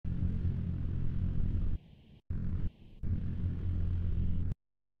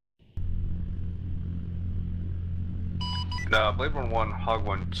No, Blade 1-1, Hog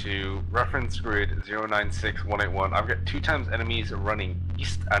 1-2, reference grid 096181. I've got 2 times enemies running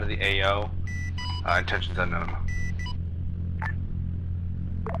east out of the AO. Intentions unknown.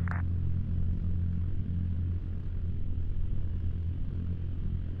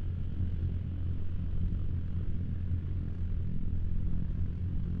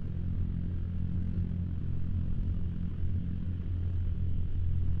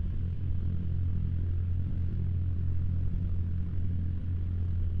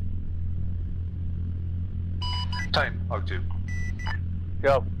 Titan, Hog 2.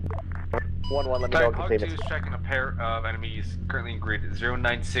 Go. 1-1, let me Titan, know Hog 2 is checking a pair of enemies currently in grid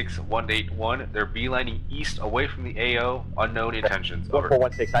 096181. They're beelining east away from the AO. Unknown intentions. Over.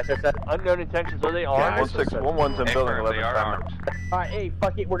 1416, I said. Unknown intentions, are they armed? 1611's in building 11. They are armed. Alright, hey,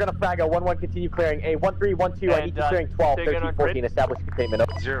 fuck it, we're gonna frag out. 1-1, continue clearing. A 1312, I need you clearing 12, 13, 14, establish containment.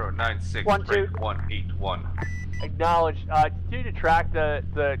 096181. Acknowledge. Continue to track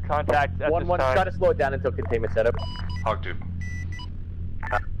the contact at 1-1, this time. try to slow it down until containment setup. Hog 2.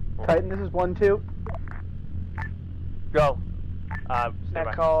 Titan, this is 1-2. Go.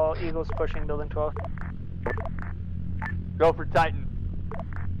 Net call, Eagles pushing building 12. Go for Titan.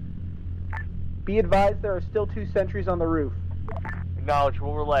 Be advised there are still 2 sentries on the roof. Acknowledge,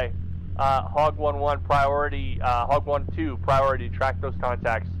 we'll relay. Hog 1-1 priority, Hog 1-2 priority, track those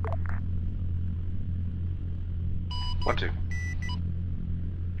contacts. 1-2.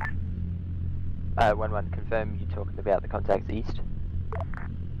 1-1, confirm you're talking about the contacts east.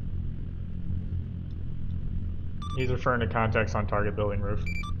 He's referring to contacts on target building roof.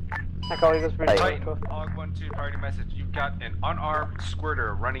 Net call, Eagles pushing building Titan, 12. Hog 1-2, priority message. You've got an unarmed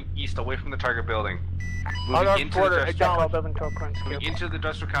squirter running east away from the target building. Unarmed squirter, Net call, building 12, current moving secure. into the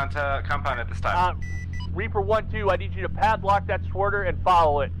industrial compound at this time. Reaper 1-2, I need you to padlock that squirter and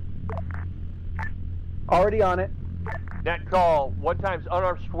follow it. Already on it. Net call, 1 times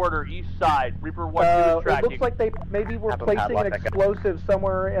unarmed squirter, east side. Reaper 1-2 is It tracking. looks like they maybe were Have a placing padlock an that guy. explosive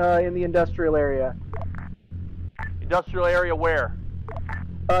somewhere in the industrial area. Industrial area where?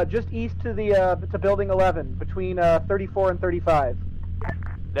 Just east to the to building 11, between 34 and 35.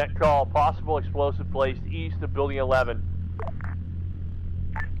 Net call, possible explosive placed east of building 11.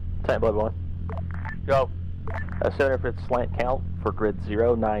 Titan Blood 1. Go. Center for slant count for grid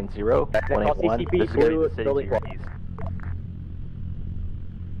 090181. CCP This is going to be blue, the city building to your 12. east.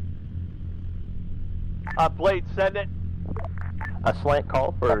 Blade, send it. A slant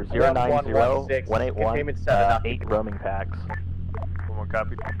call for 090181, Containment 7 8 roaming packs. 1-1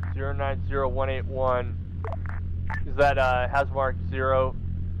 copy. 090181. Is that Hazmark 0?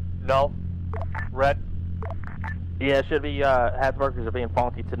 No? Red? Yeah, it should be, HADS markers are being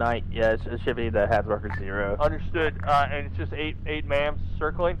faulty tonight. Yeah, it should be the HADS marker 0. Understood. And it's just eight mams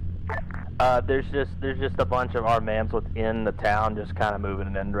circling? There's just a bunch of our mams within the town just kind of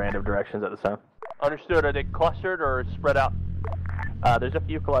moving in random directions at the time. Understood. Are they clustered or spread out? There's a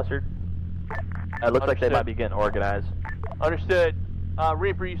few clustered. It looks like they might be getting organized. Understood.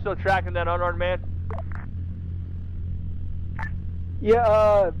 Reaper, you still tracking that unarmed man?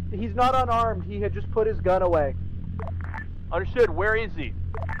 Yeah, he's not unarmed. He had just put his gun away. Understood. Where is he?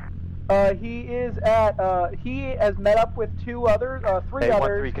 He is at, he has met up with 2 others, 3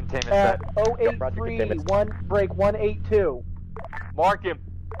 others at 083, 182. Mark him.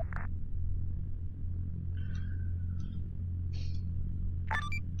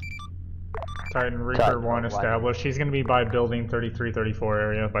 Titan Reaper 1 established. He's going to be by building 33-34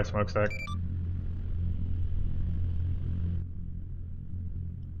 area by smokestack.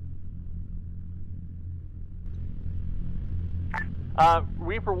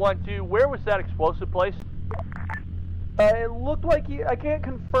 Reaper 1-2, where was that explosive placed? It looked like I can't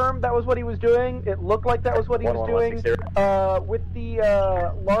confirm that was what he was doing. It looked like that was what he was doing. With the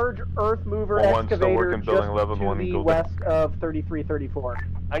large earth mover excavator just to the west of 3334.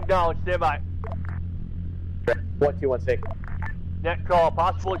 Acknowledge, stand by. 1216. Net call,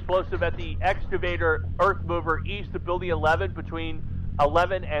 possible explosive at the excavator earth mover east of building 11 between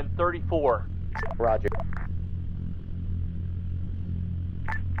 11 and 34. Roger.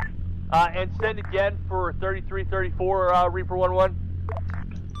 And send again for 3334 Reaper 1-1.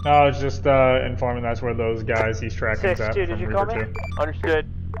 No, it's just informing that's where those guys he's tracking at. 6-2, did you call me?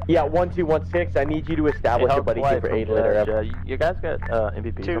 Understood. Yeah, 1216. I need you to establish a buddy team for 8 later. You guys got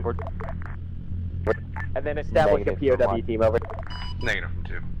MVPs on board? And then establish a POW team over. Negative from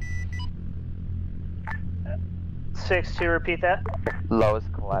 2. 6-2, repeat that. Lowest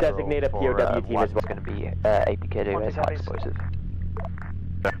collateral. Designate a for, POW team as well. It's going to be APK as high explosive.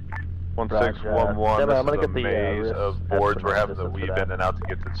 1611. I'm gonna This is a get the, maze of boards we're having to estimates weave for that. in and out to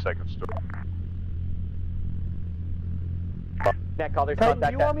get to the second story. Net call, there's Titan, do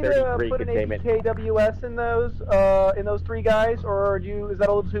contact you want at me to 33 put an containment. APKWS in those three guys, or is that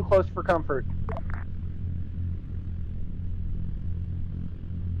a little too close for comfort?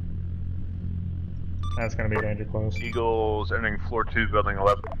 That's gonna be danger close. Eagles entering floor 2, building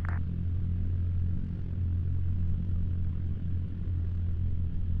 11.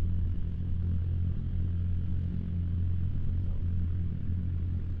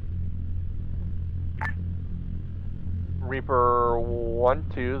 Reaper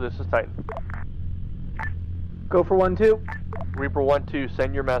 1-2, this is Titan. Go for 1-2. Reaper 1-2,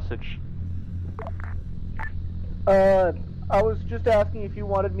 send your message. I was just asking if you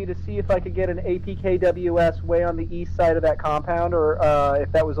wanted me to see if I could get an APKWS way on the east side of that compound, or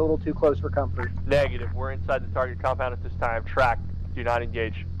if that was a little too close for comfort. Negative. We're inside the target compound at this time. Track. Do not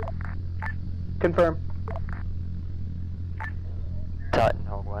engage. Confirm. Titan,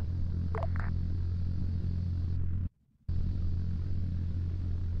 hold 1.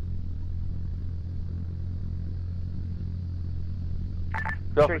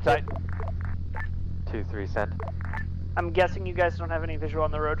 Go for Titan. 2-3, send. I'm guessing you guys don't have any visual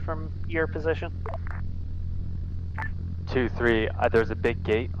on the road from your position. 2-3, there's a big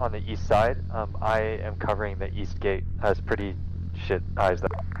gate on the east side. I am covering the east gate. Has pretty shit eyes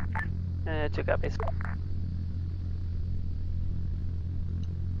there. 2 copies.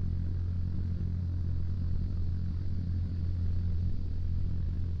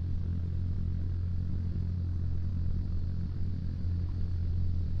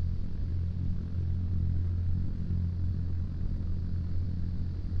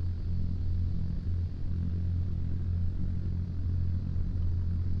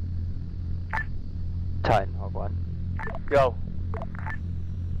 Titan, hold 1. Go.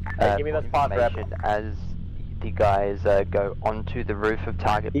 Give me those pod rep. As the guys go onto the roof of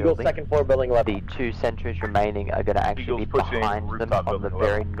target Eagles building, second floor, building 11. the 2 sentries remaining are going to actually Eagles be pushing behind them rooftop on the building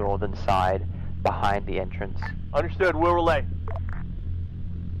very northern side, behind the entrance. Understood. We'll relay.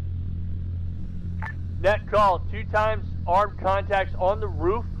 Net call. 2 times armed contacts on the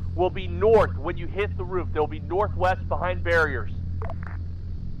roof will be north when you hit the roof. They'll be northwest behind barriers.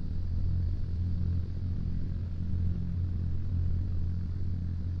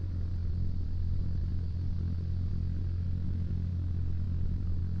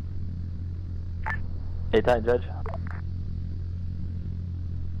 Hey, Titan, Judge.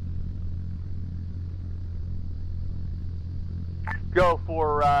 Go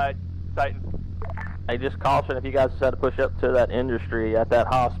for Titan. Hey, just caution, if you guys decide to push up to that industry at that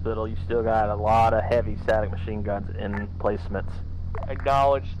hospital, you still got a lot of heavy static machine guns in placements.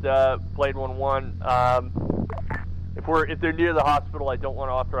 Acknowledged. Blade 1-1. If they're near the hospital, I don't want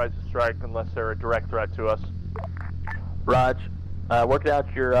to authorize a strike unless they're a direct threat to us. Raj, working out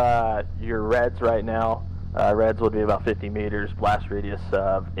your reds right now. Reds would be about 50 meters. Blast radius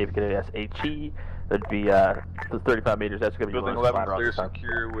of APKWS HE. That'd be 35 meters. That's going to be Building 11 clear,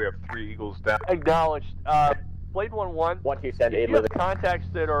 secure. We have 3 Eagles down. Acknowledged. Blade 1-1. 1-2, send 8 If you have contacts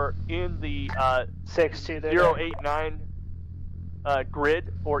that are in the 6-2, 089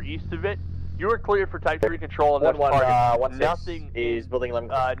 grid or east of it, you are cleared for Type 3 control on those targets. Nothing is building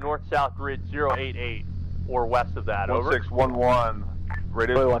 11. North-south grid 088 or west of that. Over. 1611.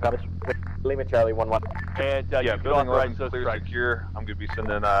 Radio. Lima Charlie 1-1. And Yeah, you can building authorize 11 those clear, strikes. secure. I'm going to be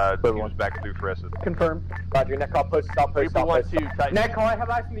sending teams back through for us. Confirm. Roger, net call, post, stop, post, Reaper stop, post. 1-2, Titan. Net call, I have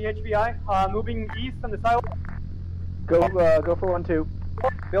eyes from the HVI. Moving east on the side. Go for 1-2.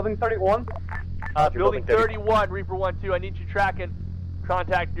 Building 31. Building 31, Reaper 1-2. I need you tracking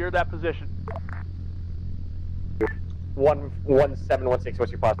contact near that position. 11716,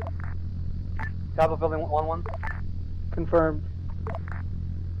 what's your pause? Top of building 1-1. Confirmed.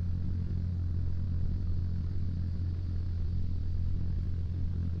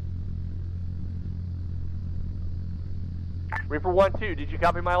 Reaper 1-2, did you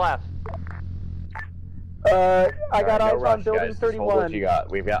copy my last? I got no eyes rush, on building guys. Just hold 31. what you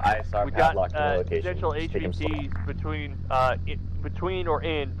got. We've got ISR We padlocked got in the location. potential Just take 'em slow. HVTs between or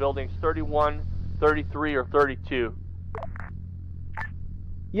in buildings 31, 33, or 32.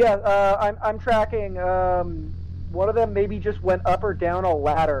 Yeah, I'm tracking. One of them maybe just went up or down a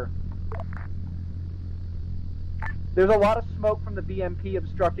ladder. There's a lot of smoke from the BMP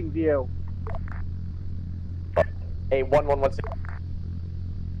obstructing view. Hey, 1116.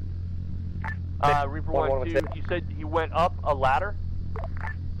 Reaper 1-2, you said he went up a ladder?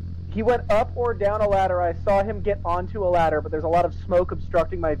 He went up or down a ladder. I saw him get onto a ladder, but there's a lot of smoke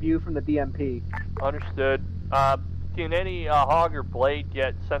obstructing my view from the BMP. Understood. Can any hog or blade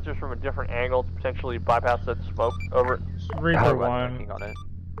get sensors from a different angle to potentially bypass that smoke? Over it. Reaper 1. On it.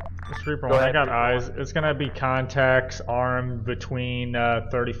 It's Reaper 1, I got eyes. It's gonna be contacts armed between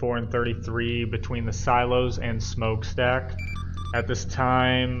 34 and 33 between the silos and smokestack. At this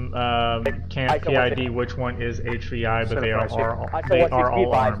time, can't PID which one is HVI, but they are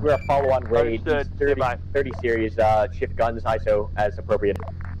all armed. We're a follow-on raid. 30 series, shift guns, ISO as appropriate.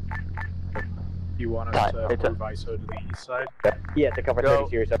 You want us to move ISO to the east side? Yeah, to cover 30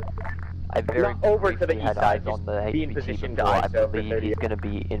 series. I very over to the east side, on the be in HVT position to before. I ISO for believe 30. he's going to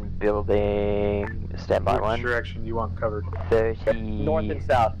be in building standby Which one. direction do you want covered? 30... North and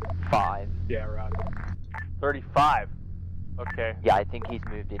south. 5. Yeah, right. 35. Okay. Yeah, I think he's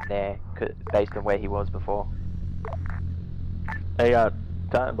moved in there based on where he was before. Hey,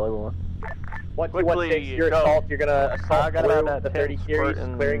 time, Blade 1. 1216, your assault, you're gonna assault through the 30 series,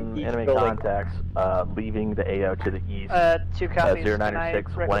 clearing each enemy building. contacts, leaving the AO to the east. 2 copies.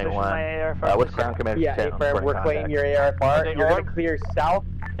 096, 181. What's ground commander? Yeah, A-Frame, we're claiming your ARFR. You're gonna clear south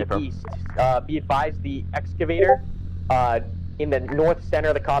to east. Be advised, the excavator, in the north center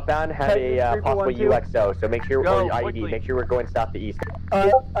of the compound have a possible UXO, so make sure, or IED, make sure we're going south to east.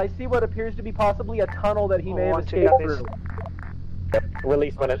 I see what appears to be possibly a tunnel that he may have escaped through. Yep,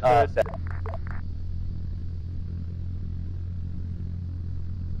 release when it's set.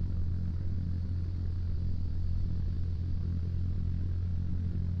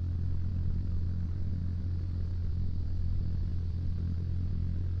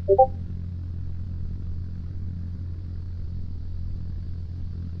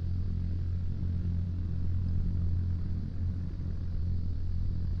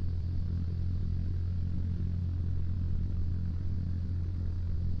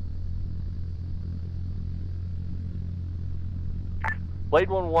 Blade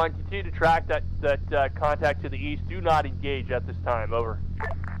 1-1, continue to track that contact to the east. Do not engage at this time. Over.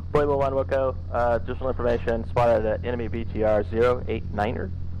 Blade 1, Wilco. Additional information. Spotted an enemy BTR 089er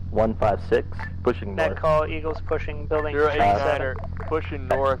 156 pushing north. Net call, Eagles pushing building 089er pushing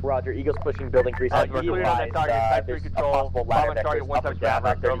north. Roger, Eagles pushing building 3. We're clear on that target. Type 3 control. Bomb target 1 times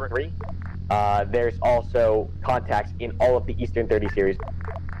Maverick. Over. There's also contacts in all of the eastern 30 series.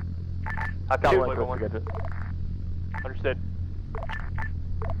 I've got Blade 1. Understood.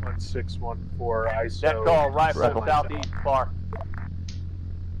 1614 ISO. Net call, right from southeast, far.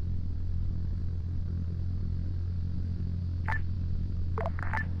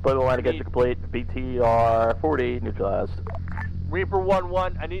 Blade 1 to get to complete. BTR 40 neutralized. Reaper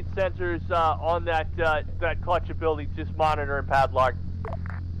 1-1, I need sensors on that clutch of buildings. Just monitor and padlock.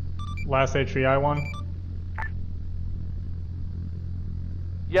 Last HVI one.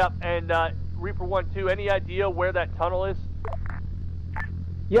 Yep, and Reaper 1-2, any idea where that tunnel is?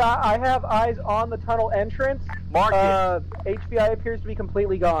 Yeah, I have eyes on the tunnel entrance. Mark it. HVI appears to be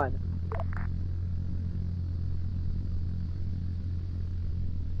completely gone.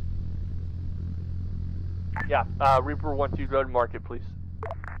 Yeah, Reaper 1-2, go to market, please.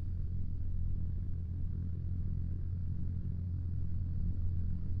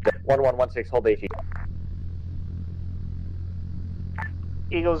 The 1116, hold HE.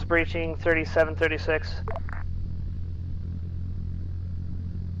 Eagles breaching 3736.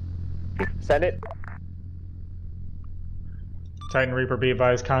 Send it. Titan Reaper, be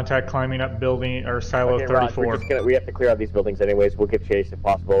advised, contact climbing up building or silo 34. Rod, we have to clear out these buildings anyways. We'll give chase if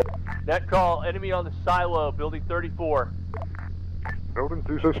possible. Net call, enemy on the silo, building 34. Building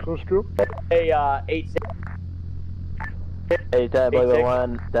 36 close to. Hey, 86. Hey, Blade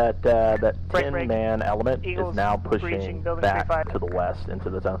 1, that 10-man element Eagles is now pushing back 35. to the west into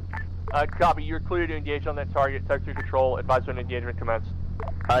the zone. Copy, you're clear to engage on that target. Type 2 control, advise when engagement commence.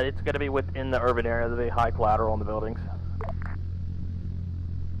 It's going to be within the urban area. There'll be high collateral on the buildings.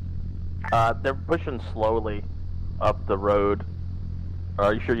 They're pushing slowly up the road.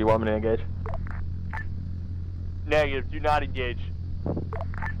 Are you sure you want me to engage? Negative, do not engage.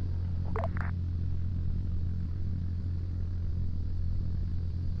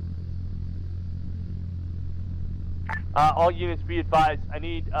 All units be advised, I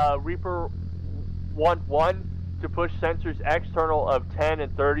need Reaper 1-1 to push sensors external of 10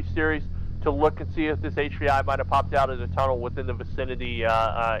 and 30 series to look and see if this HVI might have popped out of the tunnel within the vicinity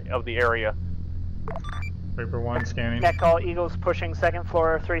of the area. Reaper 1 scanning. Net call, Eagles pushing second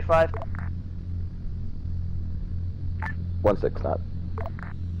floor 35. 16 knot.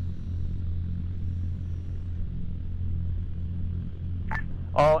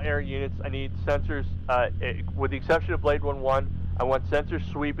 All air units, I need sensors, with the exception of Blade 1-1, I want sensors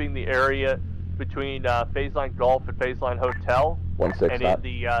sweeping the area between Phase Line Golf and Phase Line Hotel, 16 and knot.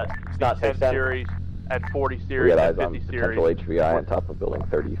 in the 10 series and 40 We series got and eyes 50 on series. potential HVI on top of building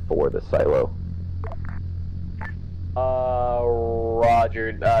 34, the silo.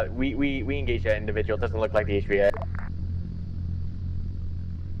 Roger. We engaged that individual. It doesn't look like the HVA.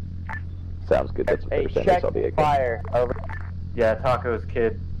 Sounds good. That's what Hey, they're check saying. fire. Over. Yeah, Taco's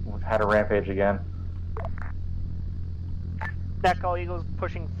kid had a rampage again. That call, Eagles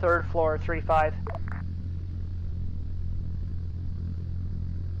pushing 3rd floor, 3-5.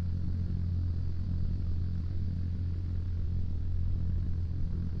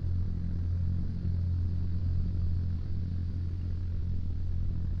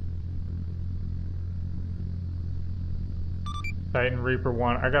 Titan Reaper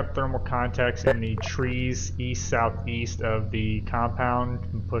 1, I got thermal contacts in the trees east-southeast of the compound,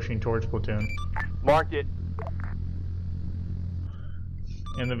 pushing towards platoon. Marked it.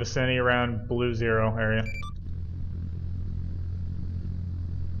 In the vicinity around Blue Zero area.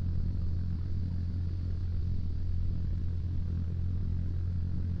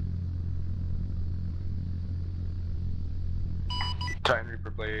 Titan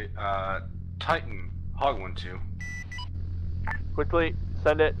Reaper Blade, Titan, Hog 1-2. Quickly,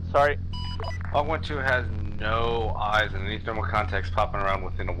 send it. Sorry. Hog 1-2 has no eyes and any thermal contacts popping around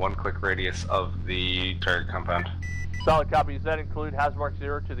within a 1-click radius of the target compound. Solid copy. Does that include Hazmark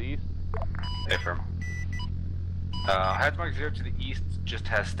 0 to the east? Affirm. Hazmark 0 to the east just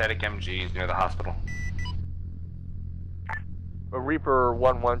has static MGs near the hospital. A Reaper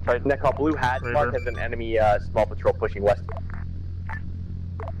 1-1 Titan. That call blue Hazmark has an enemy small patrol pushing west.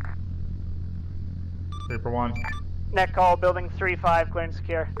 Reaper 1. Net call, building 3-5, clear and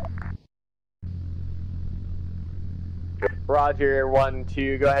secure. Roger,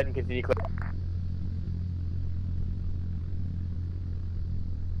 1-2, go ahead and continue clear.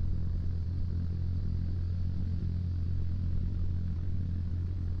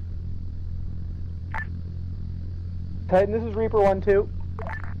 Titan, this is Reaper 1-2.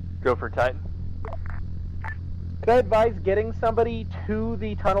 Go for Titan. Could I advise getting somebody to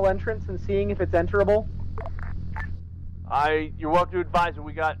the tunnel entrance and seeing if it's enterable? You're welcome to advise, but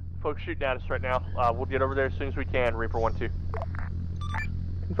we got folks shooting at us right now. We'll get over there as soon as we can, Reaper 1-2.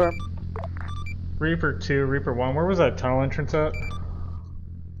 Confirm. Reaper 2, Reaper 1, where was that tunnel entrance at?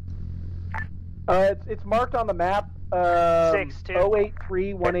 It's marked on the map. 6-2.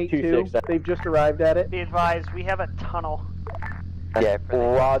 083182. They've just arrived at it. Be advised, we have a tunnel. Yeah,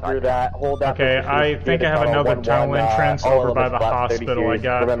 Roger that. Hold that. Okay, I think I have another tunnel entrance over by the hospital. I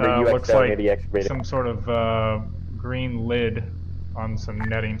got, looks like some sort of green lid on some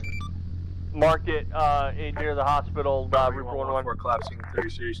netting. Marked it in near the hospital, Reaper 1-1. We're collapsing 30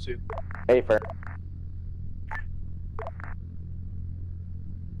 Series 2. Hey, fair.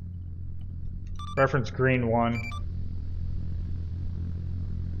 Reference green 1.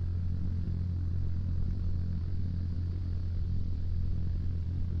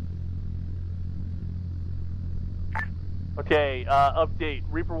 Okay, update.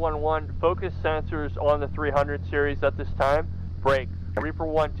 Reaper 1-1, focus sensors on the 300 series at this time. Break. Reaper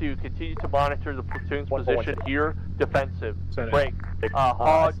 1-2, continue to monitor the platoon's position here. Defensive. Break.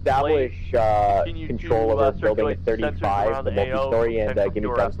 Hog, establish Blade, control over building at 35, the multi-story, and give me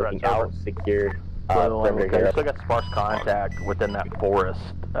guns looking out, secure. Okay, still got sparse contact within that forest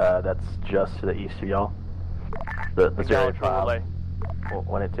that's just to the east of y'all. The 0-5.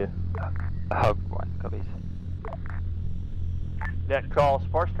 1-2. Hog 1, copies. Net call,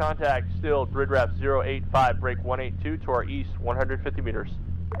 sparse contact still, grid rep 085, break 182 to our east, 150 meters.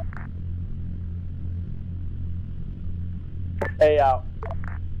 Hey,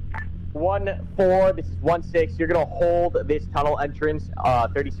 1-4, this is 1-6, you're gonna hold this tunnel entrance,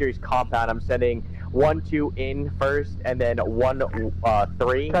 30 series compound. I'm sending 1-2 in first, and then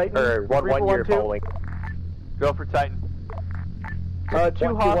 1-3, Titan, or 1-1 you're 1-2. following. Go for Titan. 2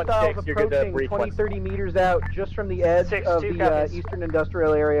 hostiles 1-6, you're good to approaching 20-30 meters out, just from the edge of the eastern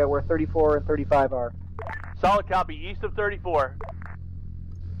industrial area where 34 and 35 are. Solid copy, east of 34.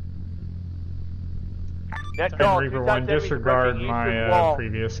 Net call, Reaper 1, disregard my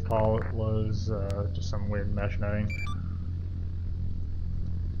previous call. It was just some weird mesh netting.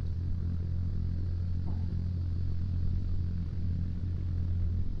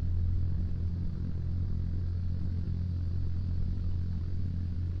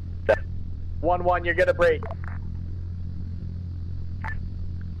 One, you're gonna break.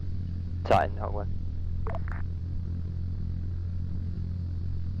 Titan, Hog 1.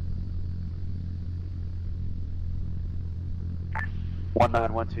 One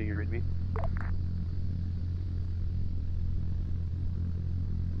 912, you read me?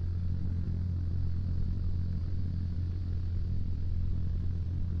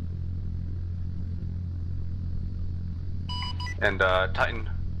 And Titan,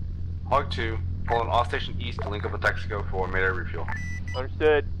 Hog 2, Pulling off station east to link up with Texaco for mid-air refuel.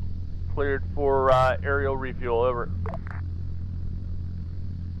 Understood. Cleared for aerial refuel, over.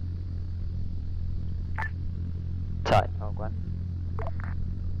 Tight, Hog 1.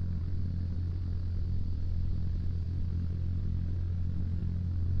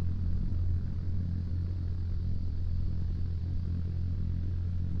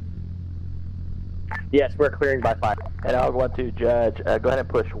 Yes, we're clearing by fire. And Hog 1-2, Judge, go ahead and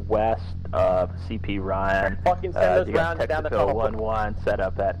push west of CP Ryan. Fucking send those rounds down the tunnel. 1-1, set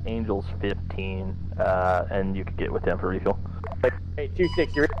up at Angels 15, and you can get with them for refuel. Hey,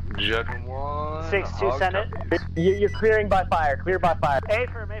 2-6, you're... Judge 1. 6-2, send it. You're clearing by fire, clear by fire.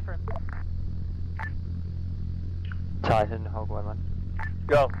 Affirm. Titan, Hog 1-1.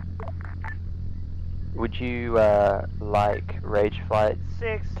 Go. Would you like rage flights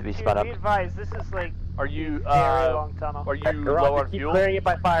to be spun up? Be advised, this is like are you very long tunnel. Are you low on keep fuel? Clearing it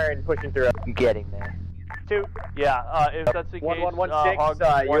by fire and pushing through. Getting there. 2. Yeah, if that's the case,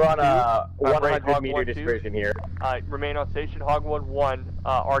 1116, you're on a 100-meter dispersion here. Remain on station, Hog 1-1,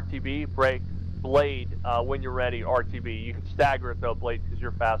 RTB, break, Blade, when you're ready, RTB. You can stagger it though, Blade, because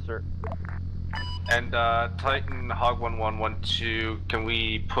you're faster. And Titan, Hog 1-1-1-2, can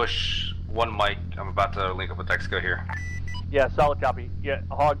we push one mic? I'm about to link up with Texaco here. Yeah, solid copy. Yeah,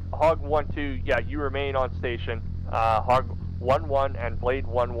 Hog 1-2, yeah, you remain on station. Hog 1-1 and Blade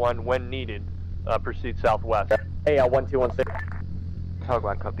 1-1 when needed. Proceed southwest. Hey, 1216. Hog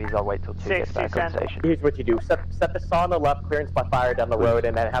 1 copies, I'll wait till 2 gets back on station. Here's what you do. Set the saw on the left, clearance by fire down the road,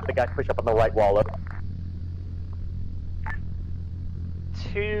 and then have the guy push up on the right wall.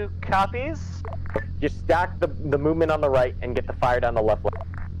 2 copies. Just stack the movement on the right and get the fire down the left lane.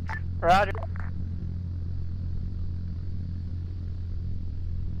 Roger.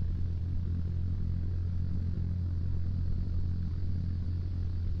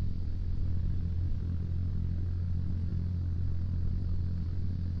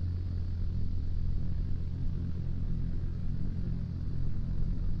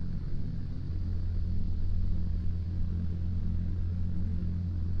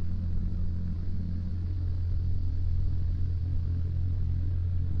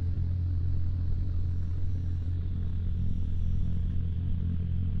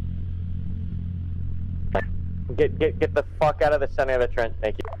 Get the fuck out of the center of the trench,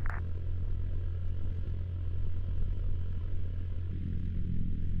 thank you.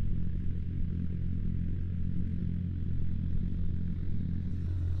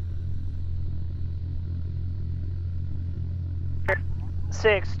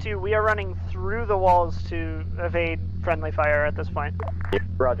 Six, 2, we are running through the walls to evade friendly fire at this point. Yep,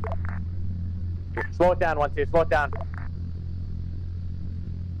 roger. Slow it down, 1-2, slow it down.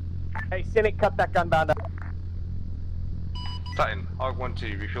 Hey, Cynic, cut that gun down. Titan, Hog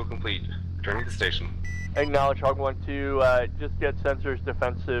 1-2, refuel complete. Returning to station. Acknowledge Hog 1-2, just get sensors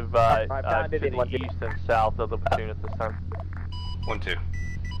defensive to the east and south of the platoon at this time. 1-2.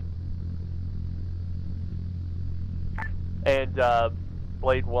 And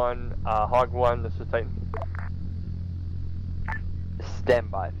Blade 1, Hog 1, this is Titan. Stand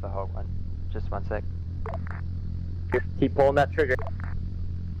by for Hog 1. Just 1 sec. Keep pulling that trigger.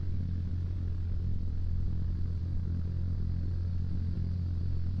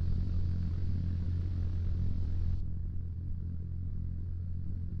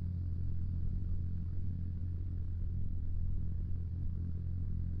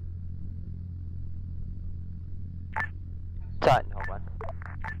 Titan, Hog 1.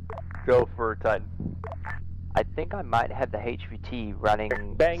 Go for Titan. I think I might have the HVT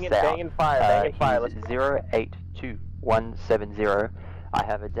running bang south. Bang and fire, bang and fire. 082170. I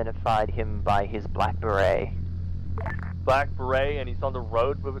have identified him by his black beret. Black beret, and he's on the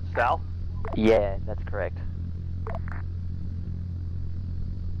road moving south? Yeah, that's correct.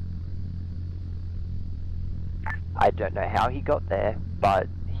 I don't know how he got there, but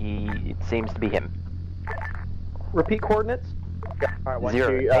it seems to be him. Repeat coordinates? Yeah. Alright, 1, 0,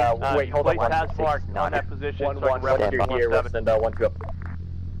 2, wait, hold on. Blade task mark on that position. 1, 1, 1, 2 here, we'll send 1, 2 up.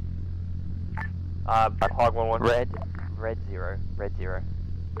 Hog 1, 1. Red 0.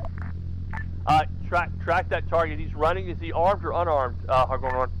 Track that target. He's running. Is he armed or unarmed? Hog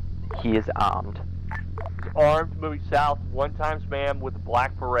 1, 1. He is armed. He's armed, moving south, 1 times ma'am with a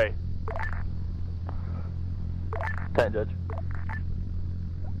black beret. 10, Judge.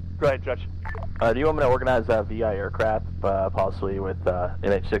 Go ahead, Judge. Do you want me to organize VI aircraft, possibly with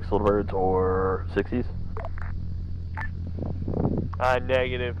NH6 Little Birds or 60s?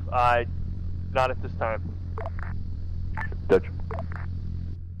 Negative. Not at this time. Judge.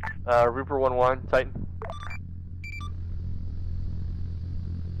 Reaper 1-1, Titan.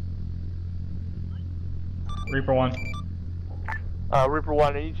 Reaper 1. Reaper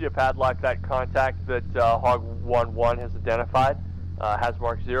 1, I need you to padlock that contact that Hog 1-1 has identified. Has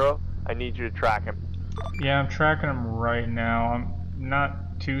mark 0. I need you to track him. Yeah, I'm tracking him right now. I'm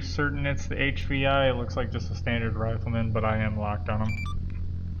not too certain it's the HVI. It looks like just a standard rifleman, but I am locked on him.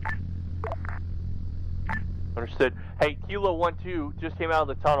 Understood. Hey, Kilo 1-2 just came out of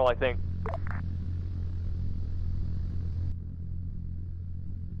the tunnel, I think.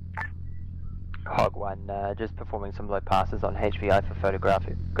 Hog 1, just performing some low passes on HVI for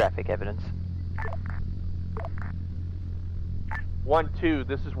photographic evidence. 1-2,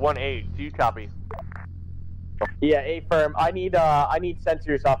 this is 1-8. Do you copy? Yeah, A firm. I need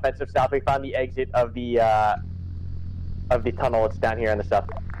sensors offensive south. We found the exit of the tunnel. It's down here on the south.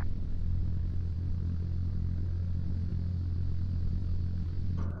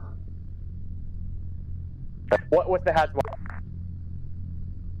 What's the hatch?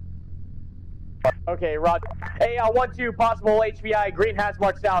 Okay, Rod. Hey, 1-2, possible HVI, green hatch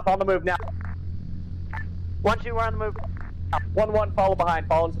mark south, on the move now. 1-2, we're on the move. 1-1, follow behind,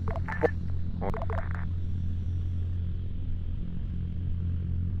 follow.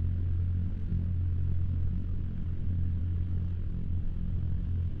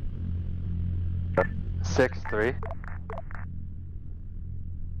 Six, 3.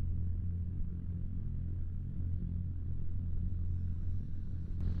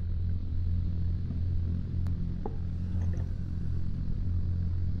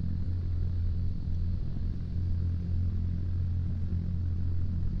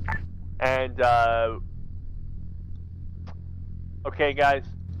 And, okay guys,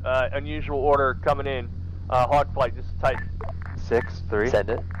 unusual order coming in. Hog flight, this is tight. 6, 3. Send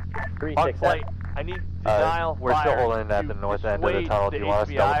it. 3, Hog 6, flight, I need denial we're fire still holding at the north end of the tunnel. Do you want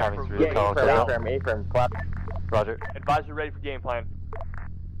us double timing through the tunnel? A firm, clap. Roger. Advisor ready for game plan.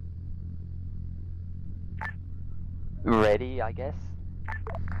 Ready, I guess.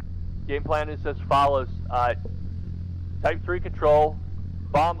 Game plan is as follows. Type 3 control,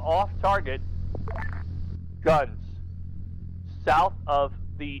 bomb off target, guns, south of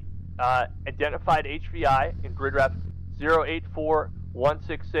the identified HVI in grid ref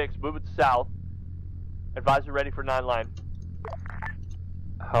 084166, moving south. Advisor ready for 9 line.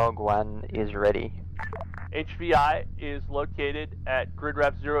 Hog 1 is ready. HVI is located at grid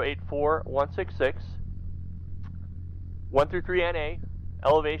ref 084166, 1 through 3 NA,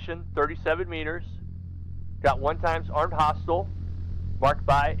 elevation 37 meters, got 1 times armed hostile, marked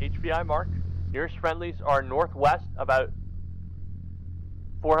by HVI mark. Nearest friendlies are northwest about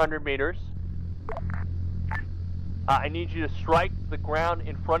 400 meters. I need you to strike the ground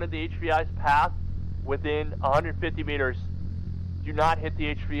in front of the HVI's path within 150 meters. Do not hit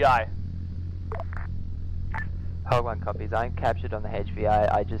the HVI. Hog 1 copies. I'm captured on the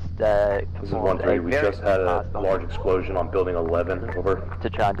HVI. I just This is 1-3. We just had a large explosion on building 11. Over. To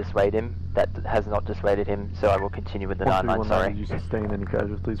try and dissuade him. That has not dissuaded him, so I will continue with the 9-line. Sorry. Did you sustain any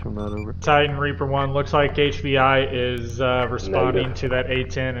casualties from that? Over. Titan Reaper 1, looks like HVI is responding to that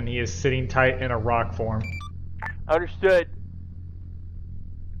A-10, and he is sitting tight in a rock form. Understood.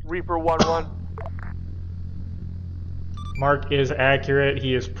 Reaper 1-1. Mark is accurate.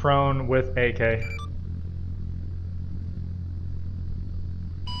 He is prone with AK.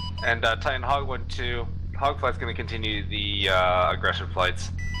 And Titan Hog 1-2, Hog Flight's going to continue the aggressive flights,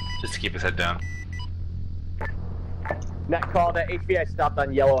 just to keep his head down. Net call that HVI stopped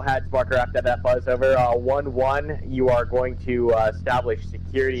on yellow hatch marker after that buzz over. 1-1, you are going to establish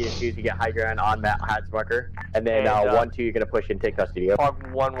security as soon as you get high ground on that hatch marker. And then 1-2, you're going to push and take custody. Hog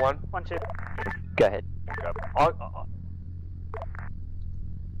 1-1. 1-2. Go ahead.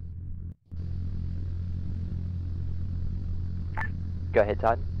 Go ahead,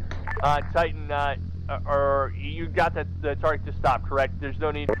 Titan. Titan, or you got the target to stop, correct? There's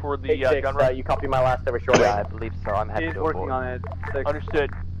no need for the gun run. You copy my last over short. Yeah, I believe so. I'm happy He's to working abort. on it. 6.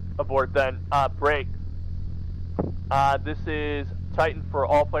 Understood. Abort then. Break. This is Titan for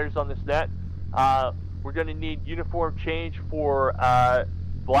all players on this net. We're going to need uniform change for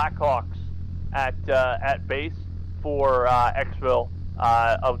Blackhawks at base for exfil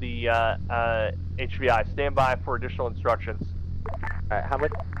of the HVI. Stand by for additional instructions. Alright, how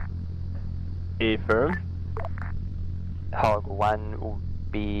much? Affirm. Hog 1 will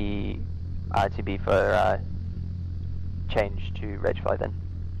be RTB for change to reg fly then.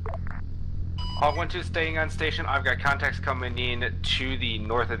 Hog 1-2 staying on station. I've got contacts coming in to the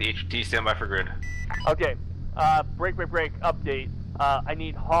north of the HT. Stand by for grid. Okay. Break. Update. I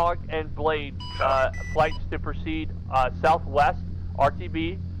need Hog and Blade flights to proceed southwest.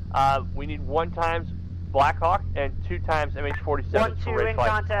 RTB. We need 1 times Blackhawk, and 2 times MH-47 for 1-2 in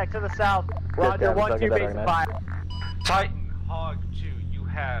contact to the south. Roger, 1-2 base of fire. Titan, Hog 2, you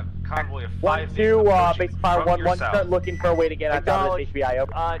have convoy of 5 1-2 base of fire, 1-1, start looking for a way to get on top of this HVI.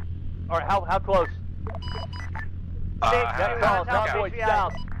 Alright, how close? 6-2 on top of HVI.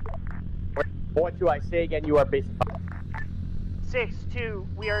 South. 1-2, I say again, you are base of fire. 6-2,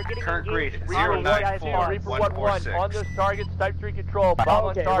 we are getting Current engaged. grade 094 Reaper 1-1 on those targets, type 3 control, bomb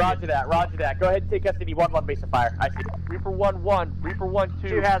on Okay, target. roger that. Go ahead and take custody, 1-1 base of fire. I see. Reaper 1-1, Reaper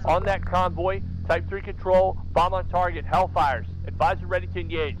 1-2 on that convoy, type 3 control, bomb on target, Hellfires. Advisor ready to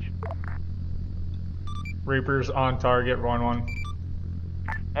engage. Reapers on target, 1-1.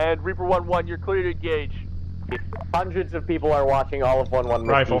 And Reaper 1-1, you're clear to engage. Hundreds of people are watching all of 1-1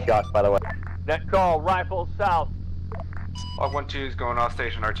 Rifle. miss shots, by the way. Net call, rifle south. Hog 1-2 is going off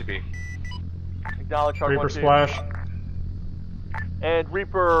station RTB. Acknowledge Hog 1-2. Reaper splash. And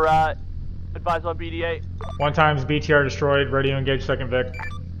Reaper, advise on BDA. 1 times BTR destroyed, ready to engage second Vic.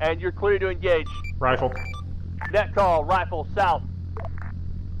 And you're clear to engage. Rifle. Net call, rifle south.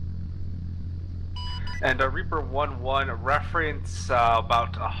 And Reaper 1-1, reference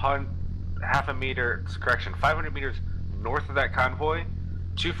about 500 meters north of that convoy.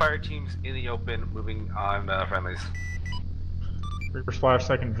 2 fire teams in the open, moving on friendlies. Reaper splash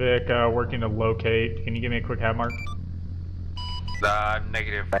second Vic, working to locate. Can you give me a quick hab mark?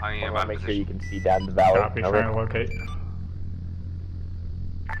 Negative. I am on make position. sure you can see down the valley. Copy, trying to locate.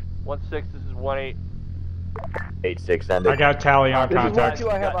 1-6, this is 1-8. 8-6, send it. I got tally on This contact. is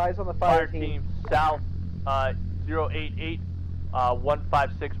 1-2, I have eyes on the fire team. South, 088,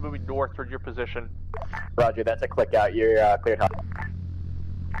 156, moving north toward your position. Roger, that's a click out. You're cleared hot.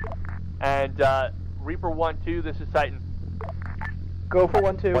 And Reaper 1-2, this is Titan. Go for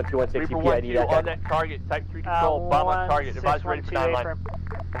 1-2. 1-2-1-6, Reaper UPID 1-2 on that target, type 3 control, bomb on target, advise ready for 9 line.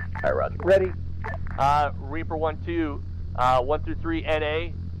 Alright, Roger. Ready. Reaper 1-2, 1-3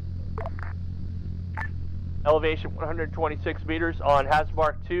 NA. Elevation 126 meters on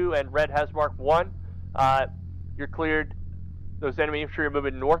Hazmark 2 and Red Hazmark 1. You're cleared. Those enemy infantry are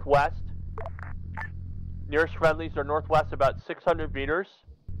moving northwest. Nearest friendlies are northwest about 600 meters.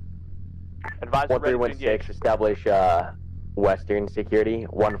 Advisor ready to engage. 1316, establish western security.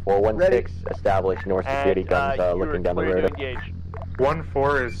 1416, establish north security. Guns looking down the road.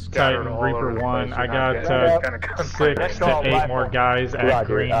 1-4 is scattered Titan all Reaper over the 1. place. I You're got not getting 6 to 8 more guys at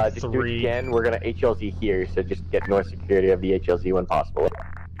Roger, green just do what 3. you can. We're gonna HLZ here, so just get north security of the HLZ when possible.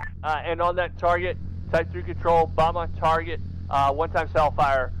 And on that target, type 3 control, bomb on target, 1 times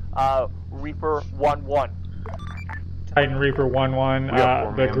Hellfire, Reaper 1-1. Titan Reaper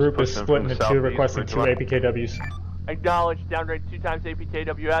 1-1. The group is split into 2, requesting 2 APKWs. Acknowledge, downgrade 2 times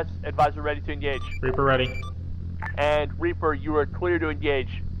APKWS, advisor ready to engage. Reaper ready. And Reaper, you are clear to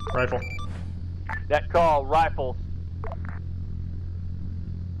engage. Rifle. Net call, rifles.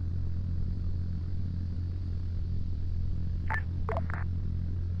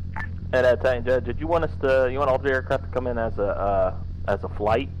 And Titan Judge, did you want us to? You want all the aircraft to come in as a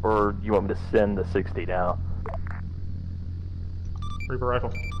flight, or do you want me to send the 60 down? Reaper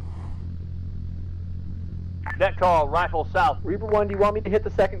rifle. Net call, rifle south. Reaper 1, do you want me to hit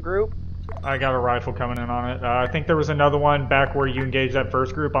the second group? I got a rifle coming in on it. I think there was another one back where you engaged that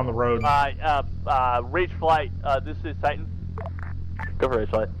first group on the road. Rage flight, this is Titan. Go for Rage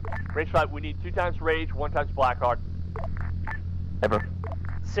flight. Rage flight, we need 2 times Rage, 1 times Blackhawk. Ever.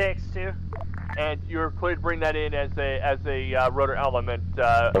 6-2. And you're clear to bring that in as a rotor element.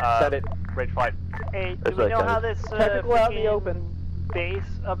 Set it. Rage flight. Hey, do we know how this technical out in the open base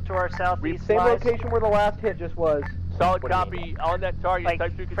up to our southeast same lies? location where the last hit just was. Solid copy on that target. Like,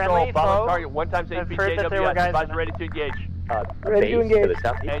 type 2 friendly control, bomb foe? on target. 1 times I've heard that there were APKWS. guys Advisor in ready to engage. Ready to engage.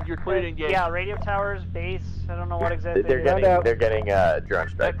 And you're clear to engage. Yeah, radio towers, base. I don't know what exactly. They're getting drone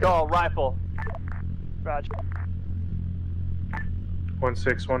strike. Net call, rifle. Roger.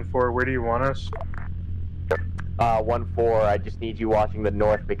 1614, where do you want us? 1-4, I just need you watching the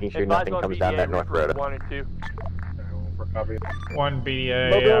north, making sure nothing comes down that north road. 1 and 2. 1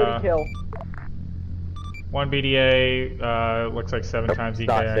 BDA. Mobility kill. 1 BDA, looks like 7 times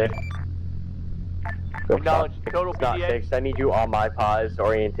EKA. Acknowledge total BDA. 6. I need you on my pause,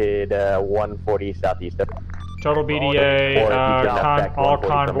 oriented 140 southeast. Total BDA, all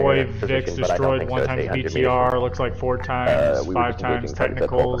convoy VIX destroyed 1 times BTR, looks like 4 times, 5 times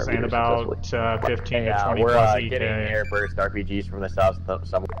technicals, and about 15 to 20 plus EK. We're getting airburst RPGs from the south.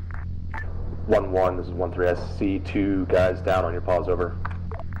 1-1, this is 1-3. I see 2 guys down on your pause, over.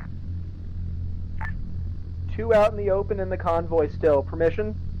 2 out in the open in the convoy still.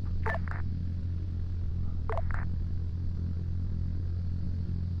 Permission?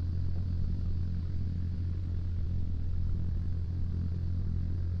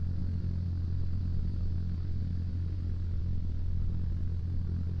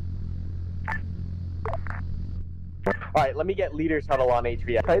 Alright, let me get leader's huddle on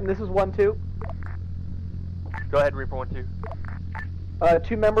HVI. Titan, this is 1-2. Go ahead, Reaper 1-2.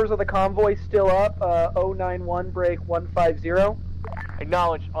 2 members of the convoy still up, 091 break 150.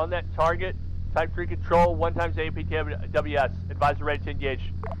 Acknowledge, on that target, type 3 control, 1 times APTWS. Advisor ready to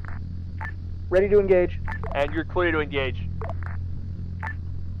engage. Ready to engage. And you're clear to engage.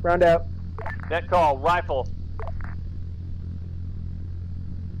 Round out. Net call, rifle.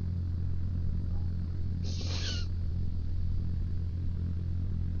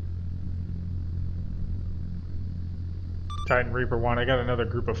 Titan Reaper 1, I got another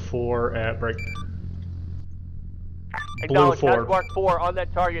group of 4 at break. Blue 4. Mark 4 on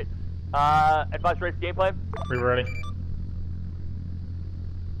that target. Advise ready for game plan. Reaper ready.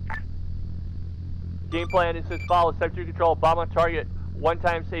 Game plan is as follows. Type 2 control, bomb on target. 1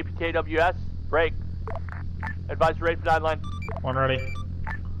 times APKWS. Break. Advise ready for 9 line. 1 ready.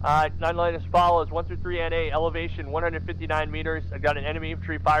 9 line as follows. 1 through 3 NA, elevation 159 meters. I've got an enemy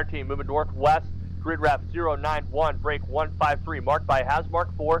infantry fire team moving northwest. Grid ref 091, break 153, marked by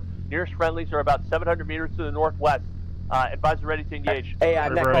Hazmark 4. Nearest friendlies are about 700 meters to the northwest. Advisor ready to engage. Hey,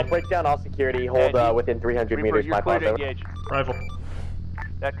 net call, break down all security, hold within 300 Reaper, meters, you're clear to engage. Rifle.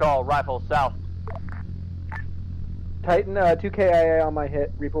 Net call, rifle, south. Titan, 2 KIA on my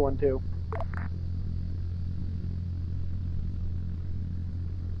hit, Reaper 1-2.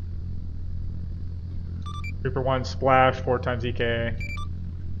 Reaper 1 splash, 4 times EKA.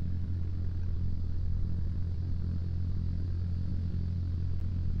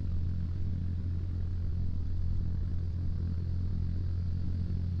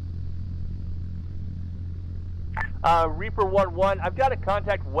 Reaper 1-1, I've got a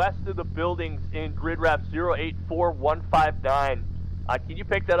contact west of the buildings in grid ref 084159. Can you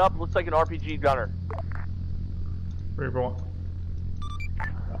pick that up? Looks like an RPG gunner. Reaper 1.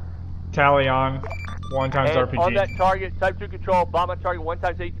 Tally on, 1 times and RPG. On that target, type 2 control, bomb on target, 1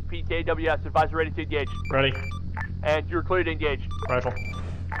 times APKWS. Advisor ready to engage. Ready. And you're clear to engage. Rifle.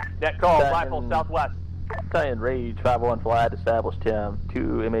 Net call, rifle, southwest. Battalion Rage, 501 flat, established him. 2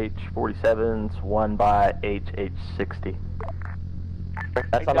 MH-47s, 1 by HH-60.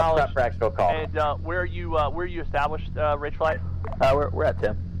 That's on the prep fractional call. And where are you established, Rage Flight? We're at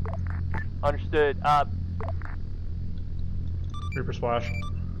 10. Understood. Reaper splash.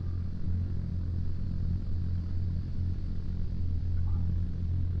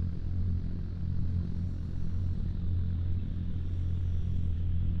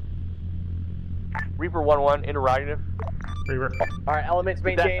 Reaper 1-1, interrogative. Reaper. Alright, elements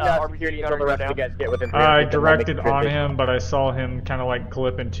maintain security until the rest of you guys get within 300. I directed on him, but I saw him kind of like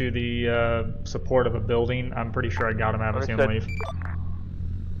clip into the support of a building. I'm pretty sure I got him out of him leave.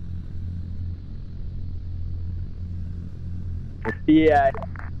 Yeah.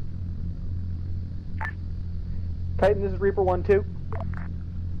 Titan, this is Reaper 1-2.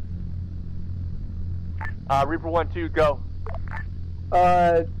 Reaper 1-2, go.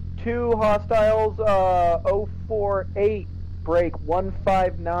 2 hostiles, 048, break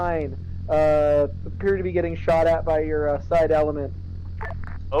 159. Appear to be getting shot at by your side element.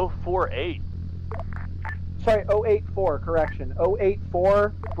 048? Sorry, 084, correction.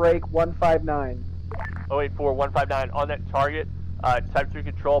 084, break 159. 084, 159. On that target, type 3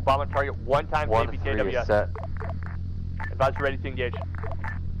 control, bomb on target, 1 times APKWS. Set. Advisor ready to engage.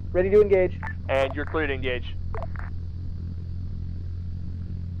 Ready to engage. And you're clear to engage.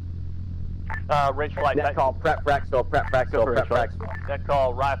 Range flight. Net call, prep fractional, prep fractional, prep fractional. Net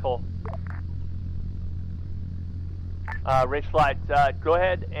call, rifle. Range flight, go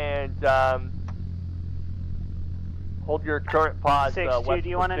ahead and hold your current pause. 6-2, do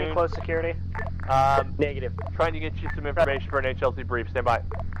you want any close security? Negative. Trying to get you some information for an HLZ brief. Stand by.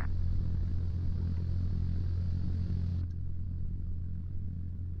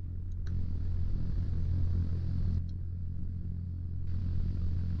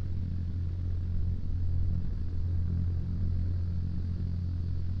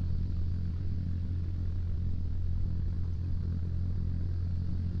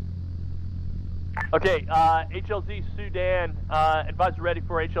 Okay, HLZ Sudan, advisor ready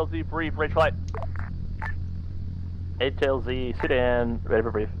for HLZ brief, range flight. HLZ Sudan, ready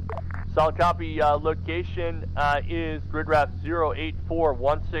for brief. Solid copy, location is grid ref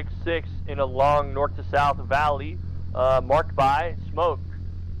 084166 in a long north to south valley, marked by smoke.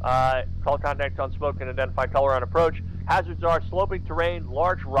 Call contact on smoke and identify color on approach. Hazards are sloping terrain,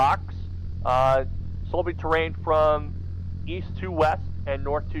 large rocks, sloping terrain from east to west and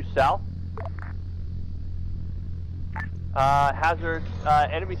north to south. Hazards,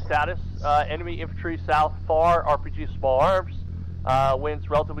 enemy status, enemy infantry south far, RPG small arms, winds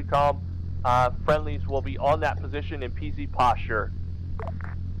relatively calm, Friendlies will be on that position in PZ posture.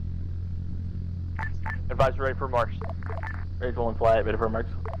 Advisor ready for marks. Range 1 flight, ready for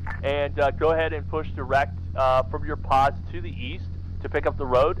marks. And go ahead and push direct from your pods to the east to pick up the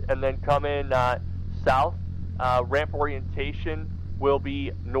road, and then come in south. Ramp orientation will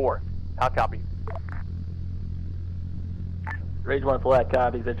be north. How copy? Range 1 flight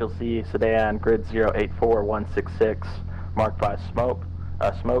copies, HLC Sedan, grid 084166, marked by smoke,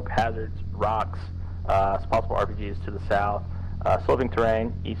 hazards, rocks, possible RPGs to the south, sloping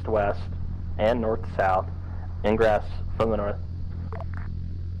terrain, east-west, and north-south, ingress from the north.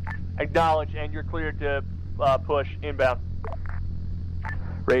 Acknowledge, and you're cleared to push inbound.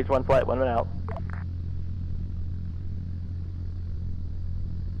 Range 1 flight, 1 minute out.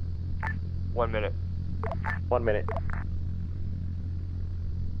 One minute. 1 minute.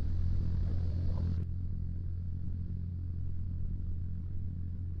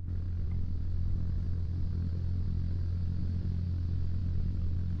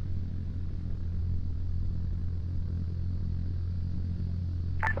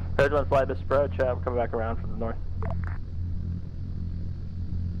 Range 1 flight, this approach, we're coming back around from the north.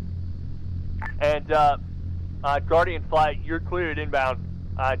 And Guardian flight, you're cleared inbound.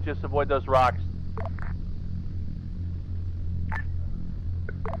 Just avoid those rocks.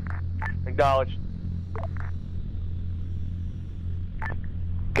 Acknowledged.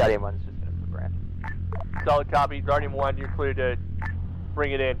 Guardian 1's just going to flip around. Solid copy. Guardian 1, you're cleared to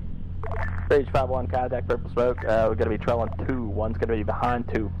bring it in. Range 5-1, contact purple smoke. We're going to be trailing 2. 1's going to be behind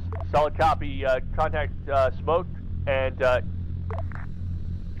 2. Solid copy. Contact smoke and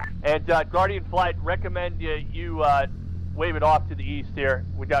Guardian flight. Recommend you wave it off to the east here.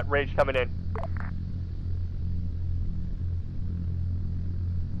 We got range coming in.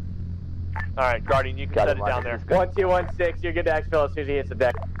 All right, Guardian, you can set it down there. 1216, you're good to exfil as soon as he hits the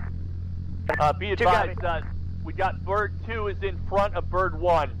deck. Be advised, we got bird 2 is in front of bird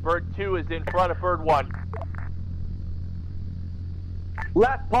 1. Bird 2 is in front of bird 1.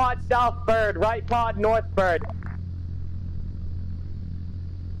 Left pod, south bird. Right pod, north bird.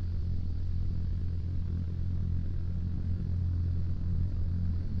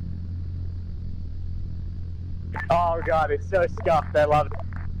 Oh god, it's so scuffed. I love it.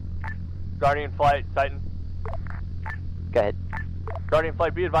 Guardian flight, Titan. Go ahead. Guardian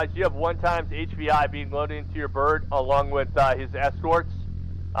flight, be advised, you have 1 times HVI being loaded into your bird along with his escorts.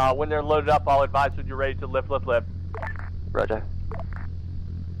 When they're loaded up, I'll advise when you're ready to lift. Roger.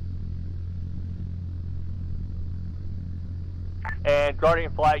 And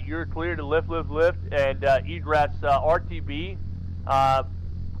Guardian flight, you're clear to lift, and egress RTB.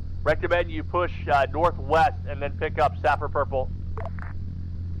 Recommend you push northwest and then pick up Sapphire Purple.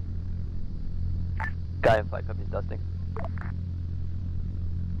 Guardian flight, copies dusting.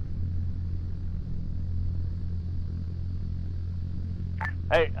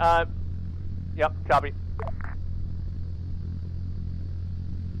 Hey, yep, copy.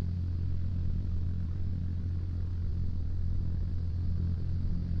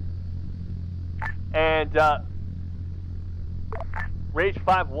 And Rage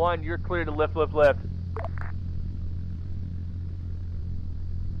 5-1, you're clear to lift.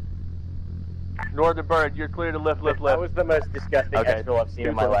 Northern Bird, you're clear to lift. That was the most disgusting exfil I've seen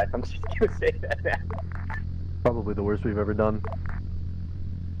in my life. I'm just gonna say that now. Probably the worst we've ever done.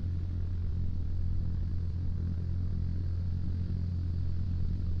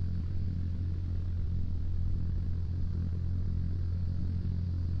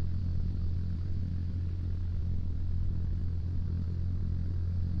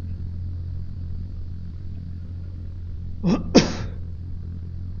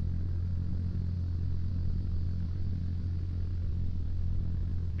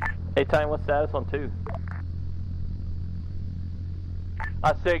 Hey, Time, what's status on 2?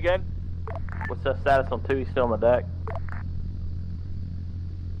 Say again? What's the status on 2? He's still on the deck.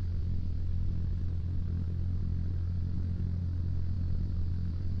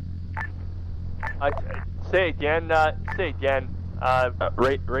 Say again. So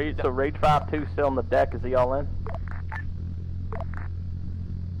Rage 5-2 still on the deck. Is he all in?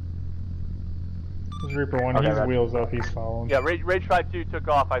 Reaper 1, he's wheels up, he's following. Yeah, Rage 5-2 took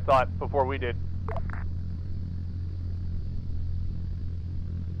off, I thought, before we did.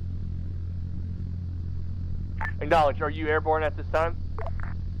 Acknowledge, are you airborne at this time?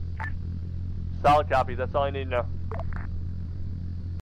 Solid copy, that's all I need to know.